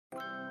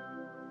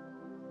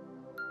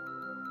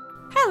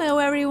Hello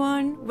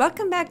everyone!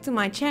 Welcome back to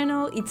my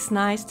channel. It's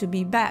nice to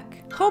be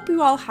back. Hope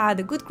you all had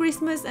a good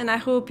Christmas and I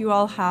hope you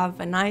all have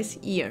a nice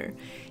year.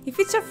 If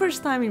it's your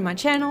first time in my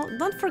channel,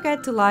 don't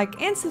forget to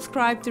like and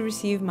subscribe to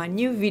receive my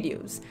new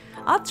videos.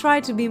 I'll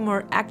try to be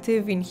more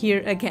active in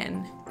here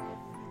again.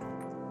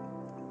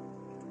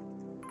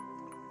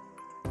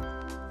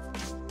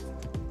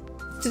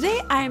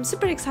 Today I am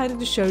super excited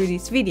to show you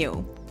this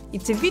video.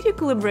 It's a video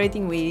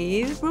collaborating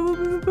with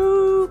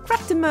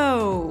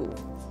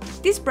Craftamo.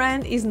 This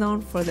brand is known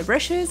for the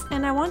brushes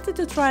and I wanted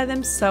to try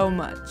them so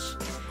much.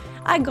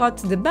 I got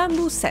the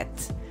bamboo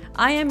set.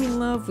 I am in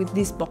love with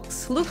this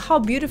box. Look how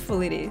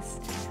beautiful it is.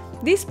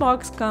 This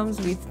box comes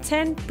with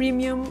 10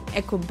 premium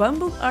eco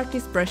bamboo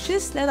artist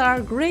brushes that are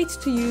great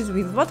to use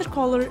with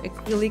watercolor,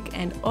 acrylic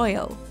and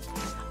oil.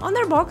 On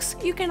their box,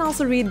 you can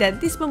also read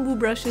that these bamboo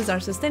brushes are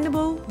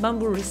sustainable,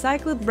 bamboo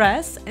recycled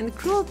brass and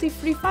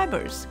cruelty-free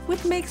fibers,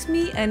 which makes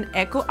me an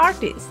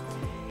eco-artist.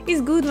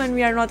 It's good when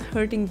we are not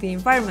hurting the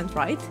environment,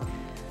 right?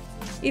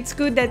 It's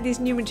good that these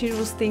new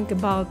materials think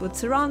about what's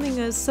surrounding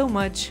us so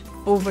much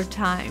over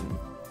time.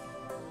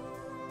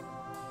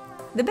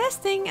 The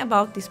best thing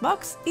about this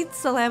box is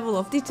the level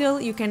of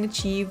detail you can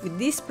achieve with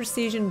these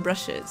precision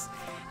brushes.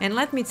 And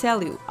let me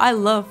tell you, I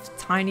love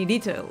tiny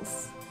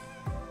details.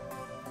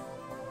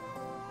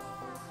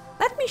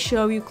 Let me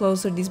show you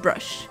closer this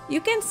brush. You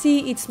can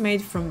see it's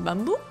made from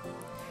bamboo.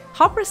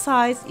 How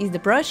precise is the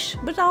brush,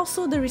 but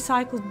also the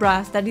recycled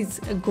brass that is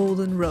a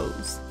golden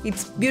rose.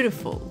 It's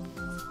beautiful.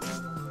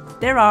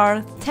 There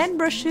are 10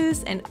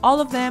 brushes and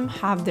all of them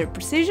have their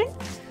precision.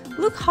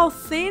 Look how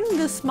thin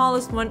the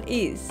smallest one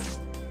is.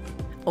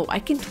 Oh, I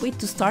can't wait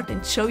to start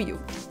and show you.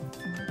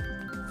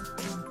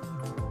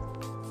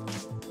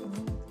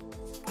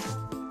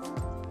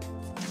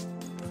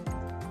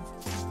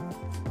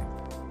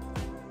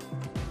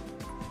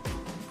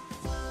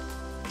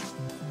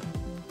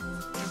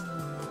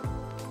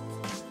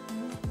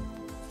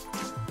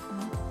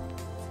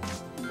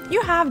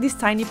 You have this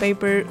tiny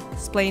paper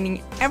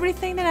explaining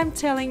everything that I'm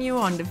telling you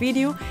on the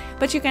video,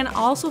 but you can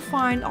also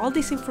find all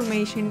this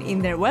information in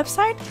their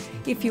website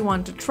if you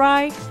want to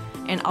try,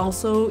 and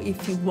also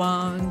if you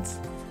want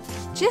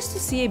just to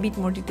see a bit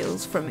more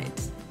details from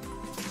it.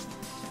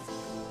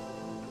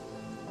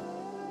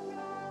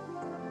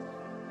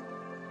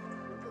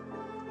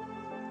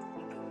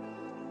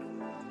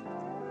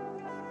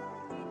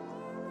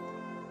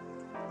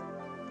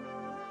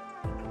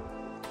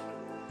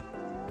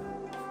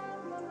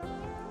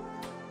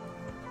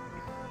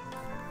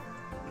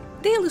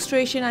 The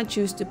illustration I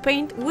chose to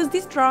paint was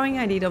this drawing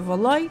I did of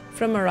Aloy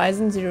from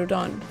Horizon Zero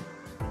Dawn.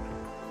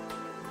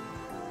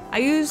 I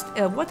used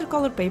a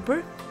watercolor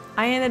paper.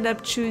 I ended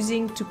up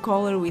choosing to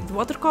color with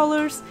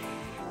watercolors.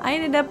 I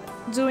ended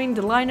up doing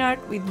the line art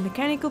with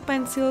mechanical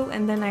pencil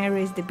and then I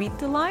erased a bit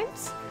the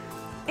lines.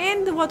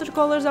 And the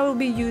watercolors I will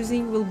be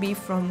using will be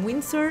from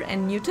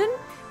Winsor&Newton,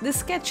 the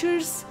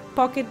Skechers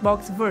pocket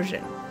box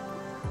version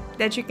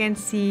that you can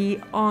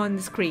see on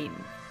the screen.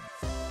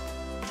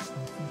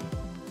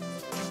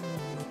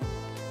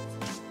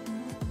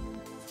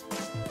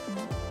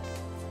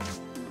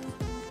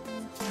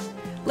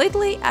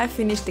 Lately I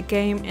finished the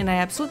game and I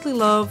absolutely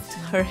loved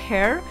her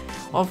hair,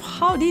 of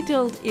how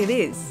detailed it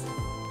is.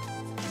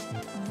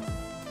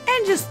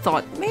 And just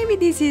thought maybe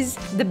this is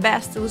the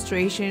best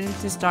illustration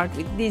to start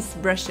with these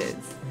brushes.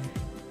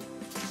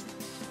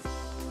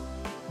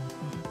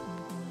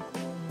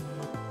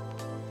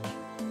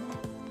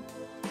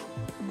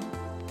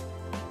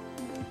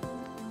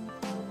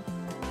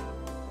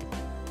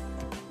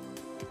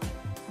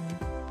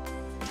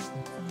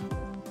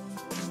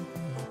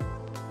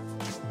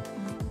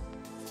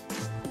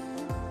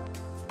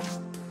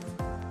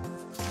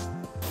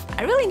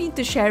 I really need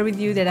to share with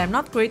you that I'm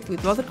not great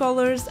with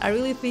watercolors. I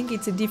really think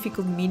it's a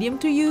difficult medium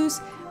to use,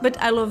 but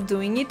I love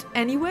doing it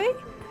anyway.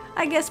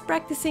 I guess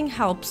practicing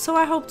helps, so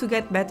I hope to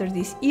get better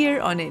this year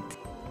on it.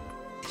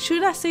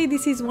 Should I say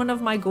this is one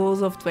of my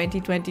goals of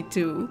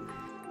 2022?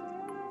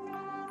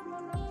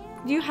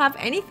 Do you have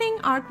anything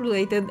art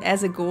related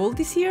as a goal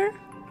this year?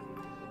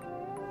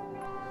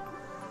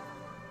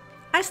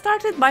 I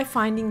started by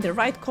finding the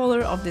right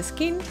color of the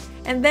skin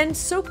and then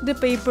soaked the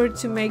paper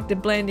to make the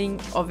blending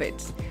of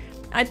it.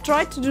 I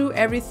tried to do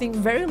everything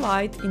very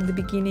light in the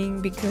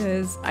beginning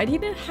because I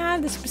didn't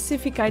have the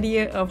specific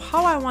idea of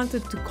how I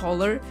wanted to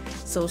color,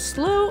 so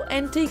slow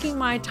and taking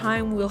my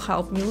time will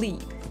help me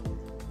lead.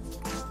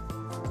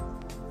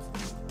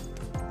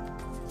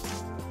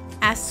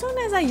 As soon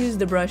as I used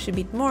the brush a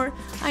bit more,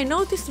 I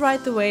noticed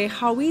right away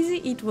how easy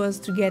it was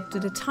to get to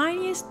the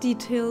tiniest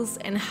details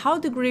and how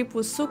the grip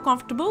was so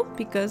comfortable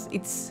because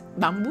it's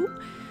bamboo.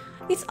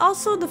 It's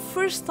also the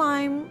first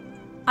time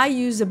I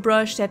used a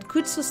brush that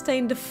could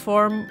sustain the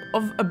form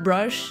of a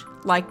brush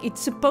like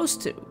it's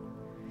supposed to.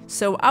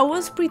 So I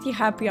was pretty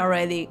happy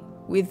already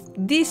with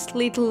this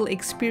little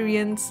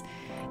experience,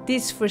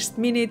 these first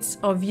minutes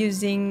of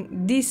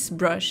using these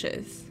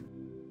brushes.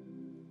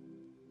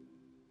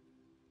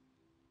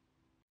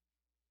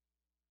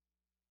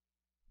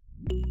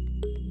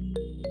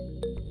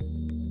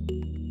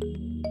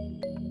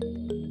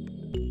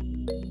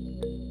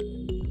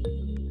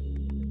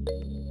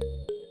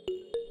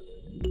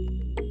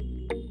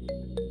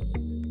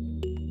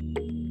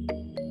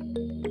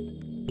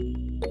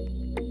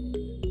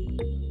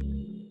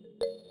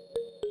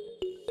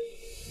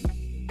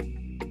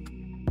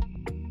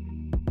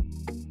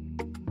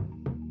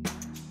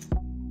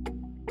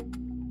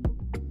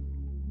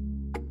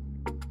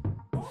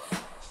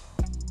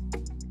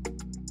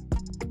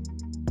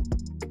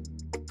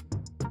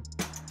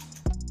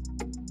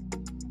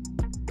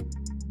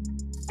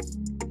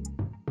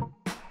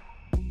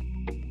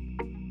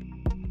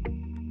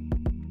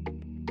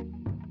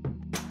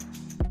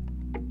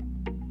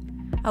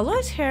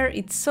 Aloe's hair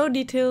is so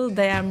detailed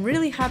that I'm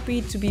really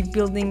happy to be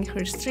building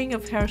her string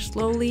of hair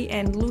slowly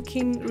and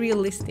looking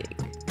realistic.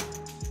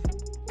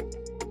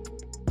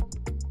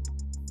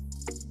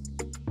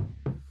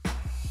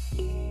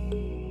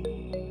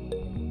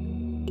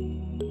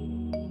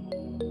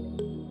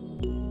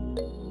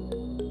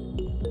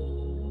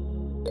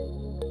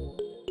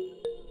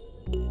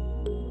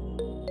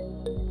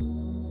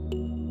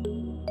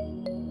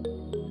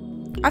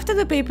 After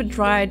the paper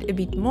dried a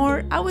bit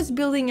more, I was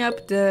building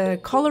up the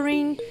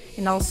coloring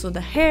and also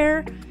the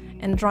hair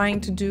and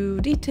trying to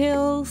do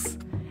details,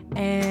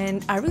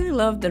 and I really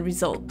loved the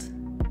result.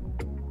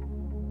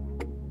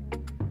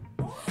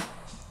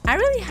 I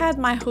really had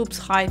my hopes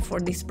high for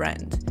this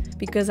brand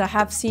because I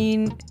have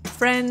seen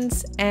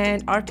friends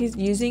and artists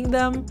using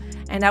them,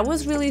 and I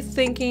was really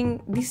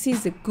thinking this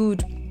is a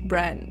good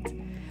brand.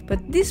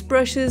 But these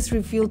brushes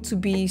revealed to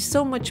be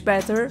so much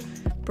better,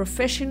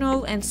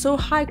 professional and so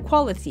high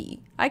quality.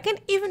 I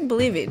can't even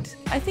believe it.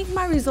 I think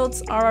my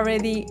results are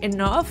already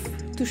enough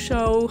to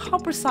show how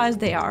precise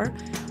they are,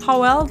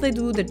 how well they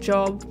do the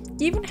job.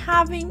 Even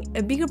having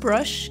a bigger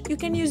brush, you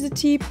can use the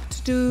tip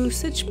to do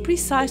such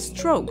precise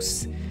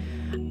strokes.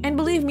 And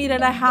believe me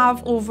that I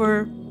have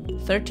over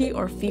 30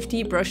 or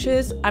 50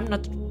 brushes, I'm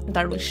not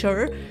entirely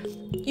sure.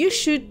 You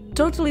should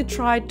totally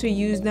try to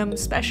use them,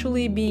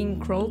 especially being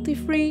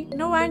cruelty-free.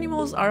 No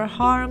animals are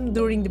harmed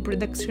during the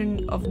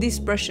production of these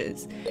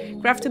brushes.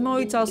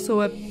 Craftamo is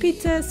also a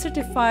PETA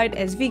certified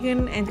as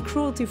vegan and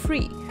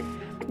cruelty-free.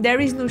 There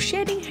is no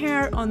shedding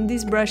hair on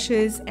these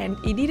brushes and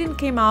it didn't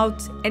come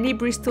out any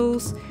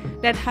bristles.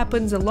 That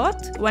happens a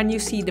lot when you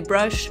see the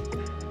brush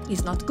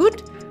is not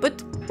good,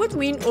 but what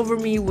won over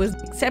me was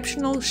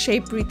exceptional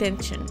shape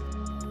retention.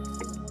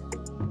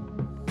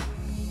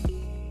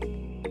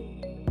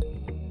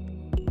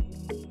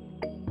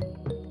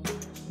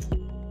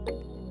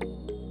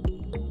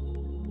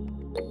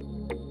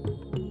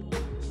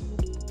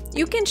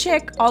 You can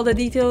check all the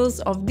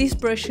details of these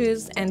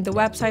brushes and the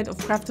website of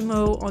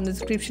Craftamo on the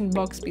description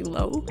box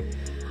below.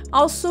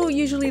 Also,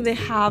 usually they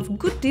have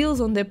good deals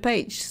on their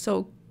page,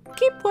 so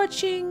keep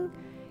watching,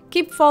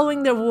 keep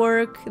following their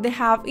work. They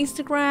have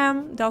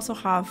Instagram, they also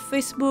have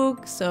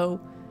Facebook,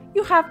 so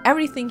you have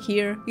everything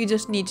here, you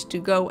just need to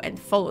go and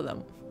follow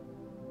them.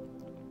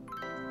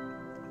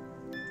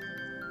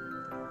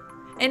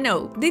 And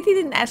no, they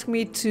didn't ask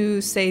me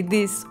to say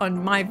this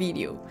on my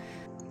video.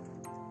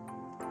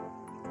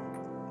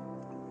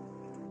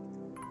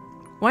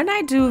 When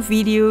I do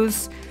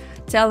videos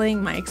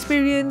telling my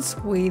experience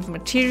with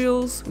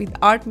materials, with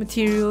art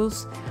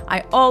materials,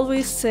 I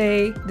always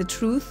say the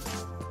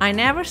truth. I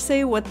never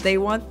say what they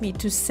want me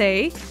to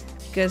say,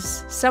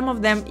 because some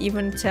of them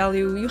even tell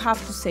you, you have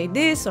to say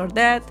this or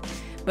that.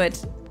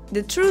 But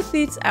the truth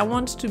is, I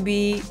want to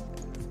be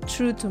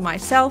true to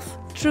myself,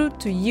 true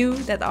to you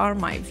that are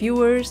my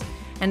viewers.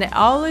 And I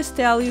always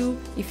tell you,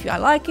 if I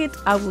like it,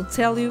 I will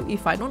tell you.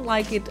 If I don't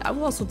like it, I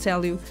will also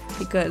tell you,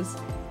 because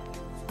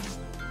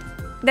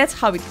that's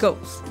how it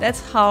goes. That's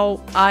how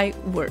I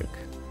work.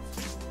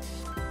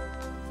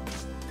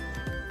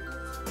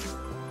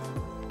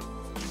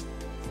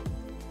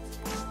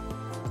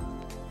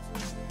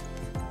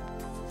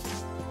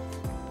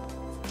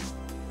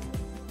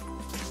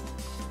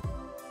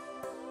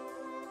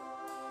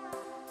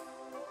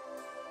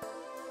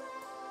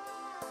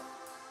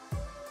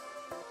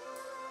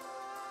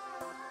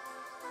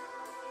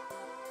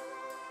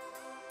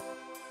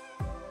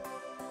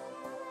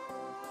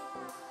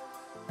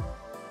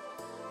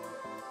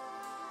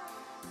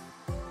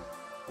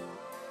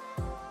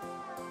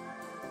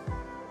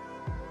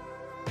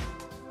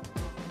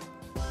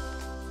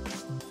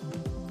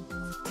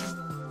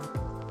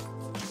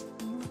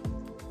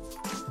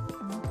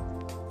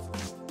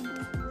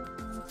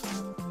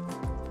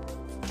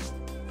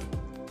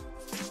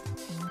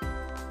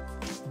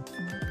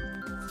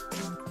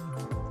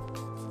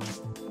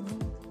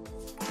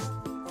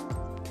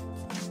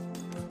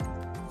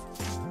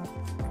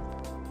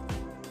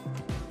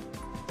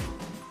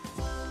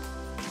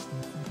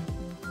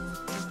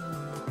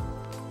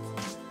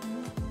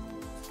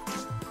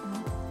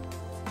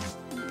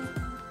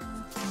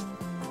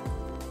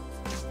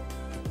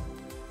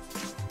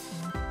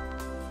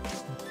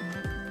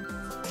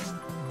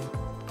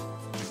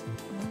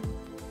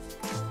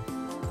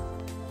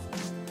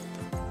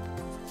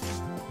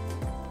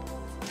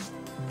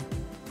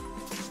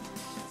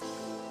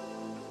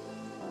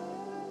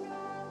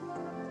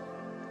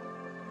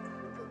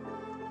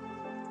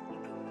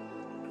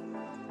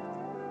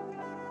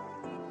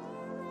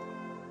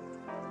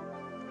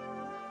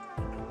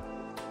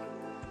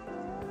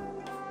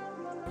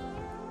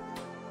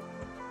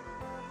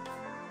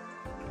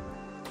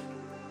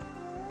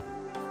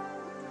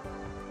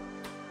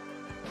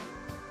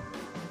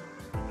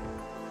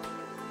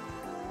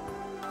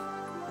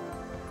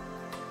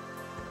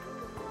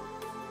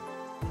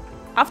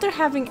 After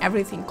having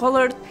everything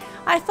colored,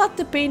 I thought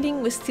the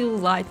painting was still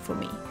light for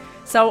me.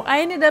 So I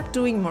ended up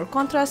doing more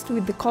contrast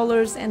with the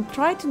colors and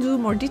tried to do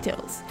more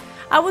details.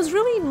 I was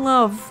really in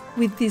love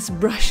with these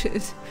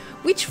brushes.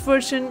 Which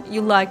version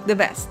you like the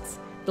best?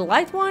 The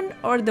light one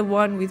or the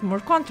one with more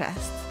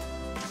contrast?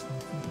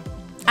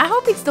 I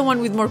hope it's the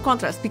one with more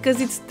contrast because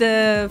it's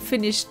the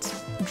finished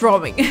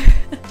drawing.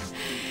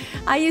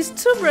 I used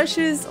 2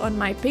 brushes on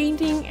my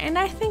painting and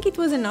I think it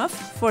was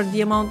enough for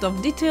the amount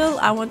of detail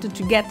I wanted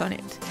to get on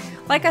it.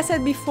 Like I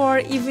said before,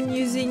 even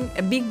using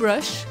a big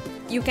brush,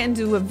 you can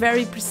do a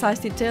very precise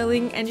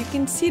detailing, and you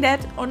can see that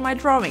on my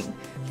drawing,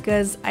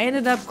 because I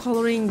ended up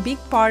coloring big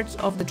parts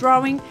of the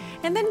drawing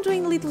and then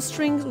doing little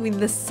strings with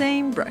the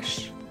same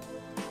brush.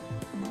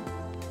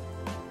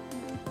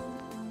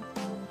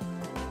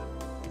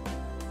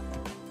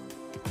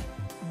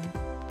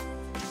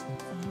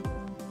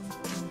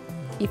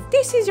 If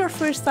this is your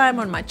first time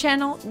on my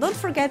channel, don't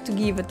forget to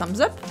give a thumbs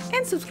up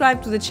and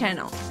subscribe to the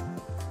channel.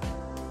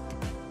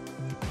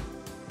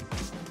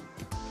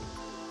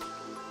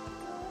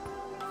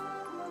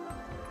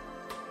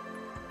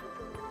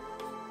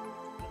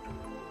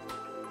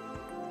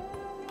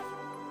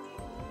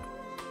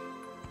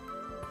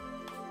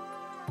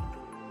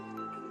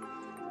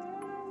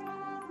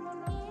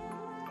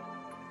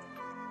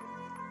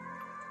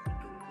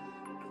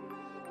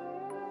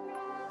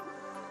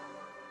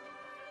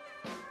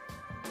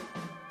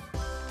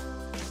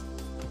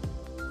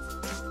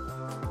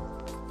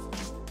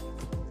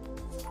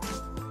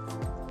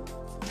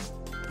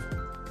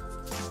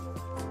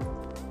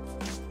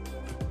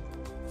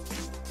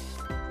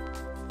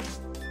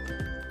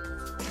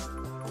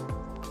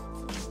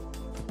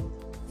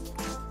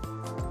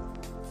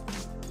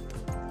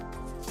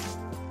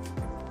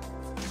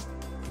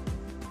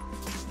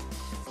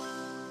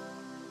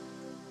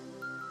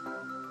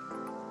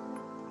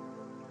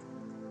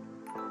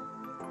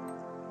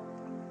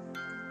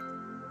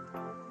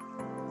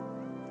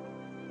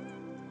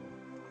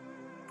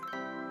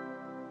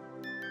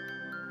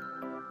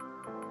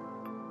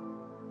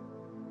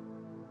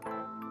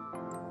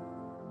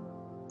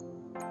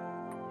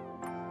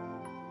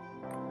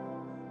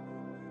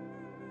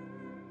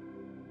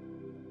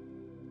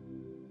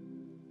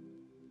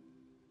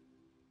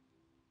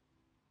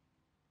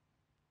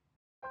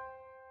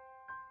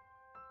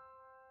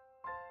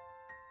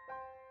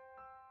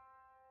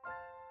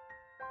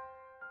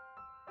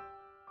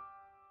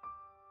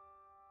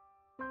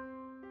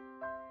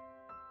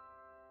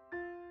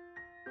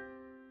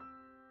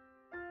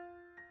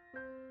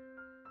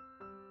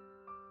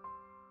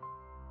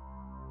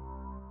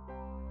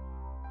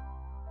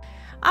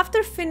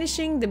 After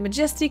finishing the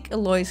majestic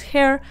Aloy's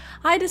hair,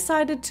 I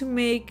decided to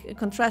make a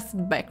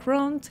contrasted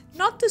background,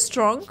 not too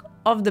strong,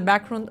 of the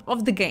background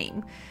of the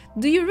game.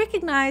 Do you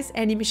recognize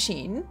any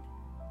machine?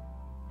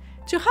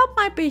 To help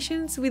my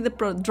patience with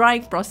the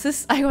drying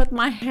process, I got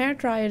my hair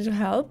dryer to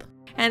help,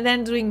 and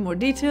then doing more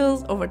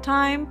details over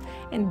time,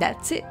 and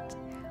that's it.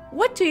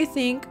 What do you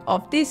think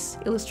of this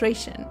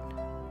illustration?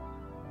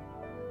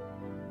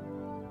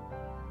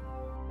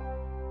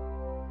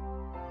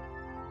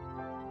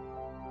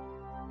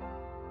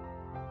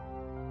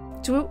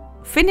 To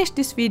finish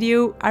this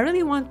video, I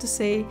really want to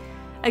say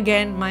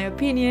again my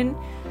opinion.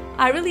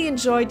 I really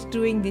enjoyed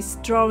doing this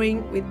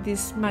drawing with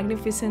these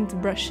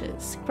magnificent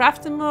brushes.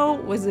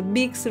 Craftamo was a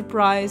big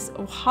surprise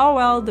of how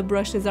well the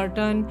brushes are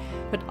done,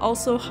 but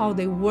also how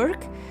they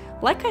work.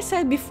 Like I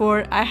said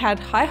before, I had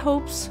high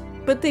hopes,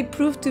 but they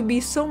proved to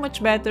be so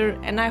much better,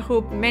 and I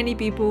hope many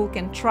people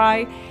can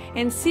try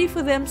and see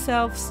for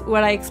themselves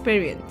what I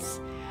experience.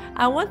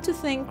 I want to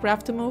thank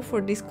Craftamo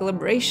for this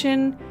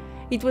collaboration.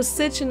 It was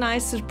such a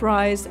nice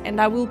surprise,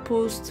 and I will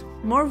post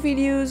more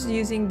videos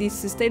using these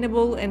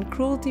sustainable and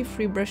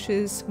cruelty-free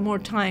brushes more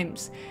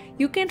times.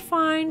 You can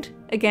find,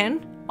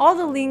 again, all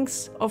the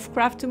links of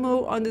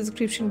Craftamo on the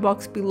description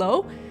box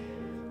below.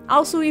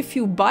 Also, if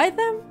you buy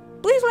them,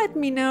 please let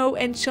me know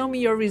and show me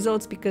your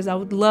results, because I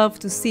would love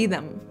to see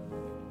them.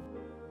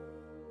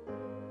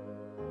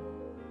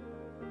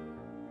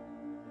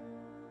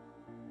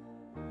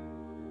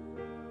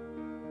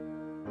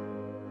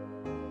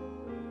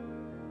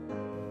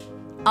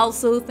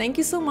 Also, thank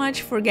you so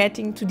much for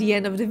getting to the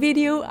end of the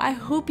video. I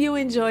hope you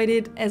enjoyed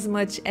it as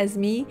much as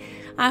me.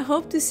 I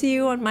hope to see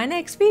you on my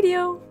next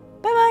video.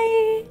 Bye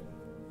bye!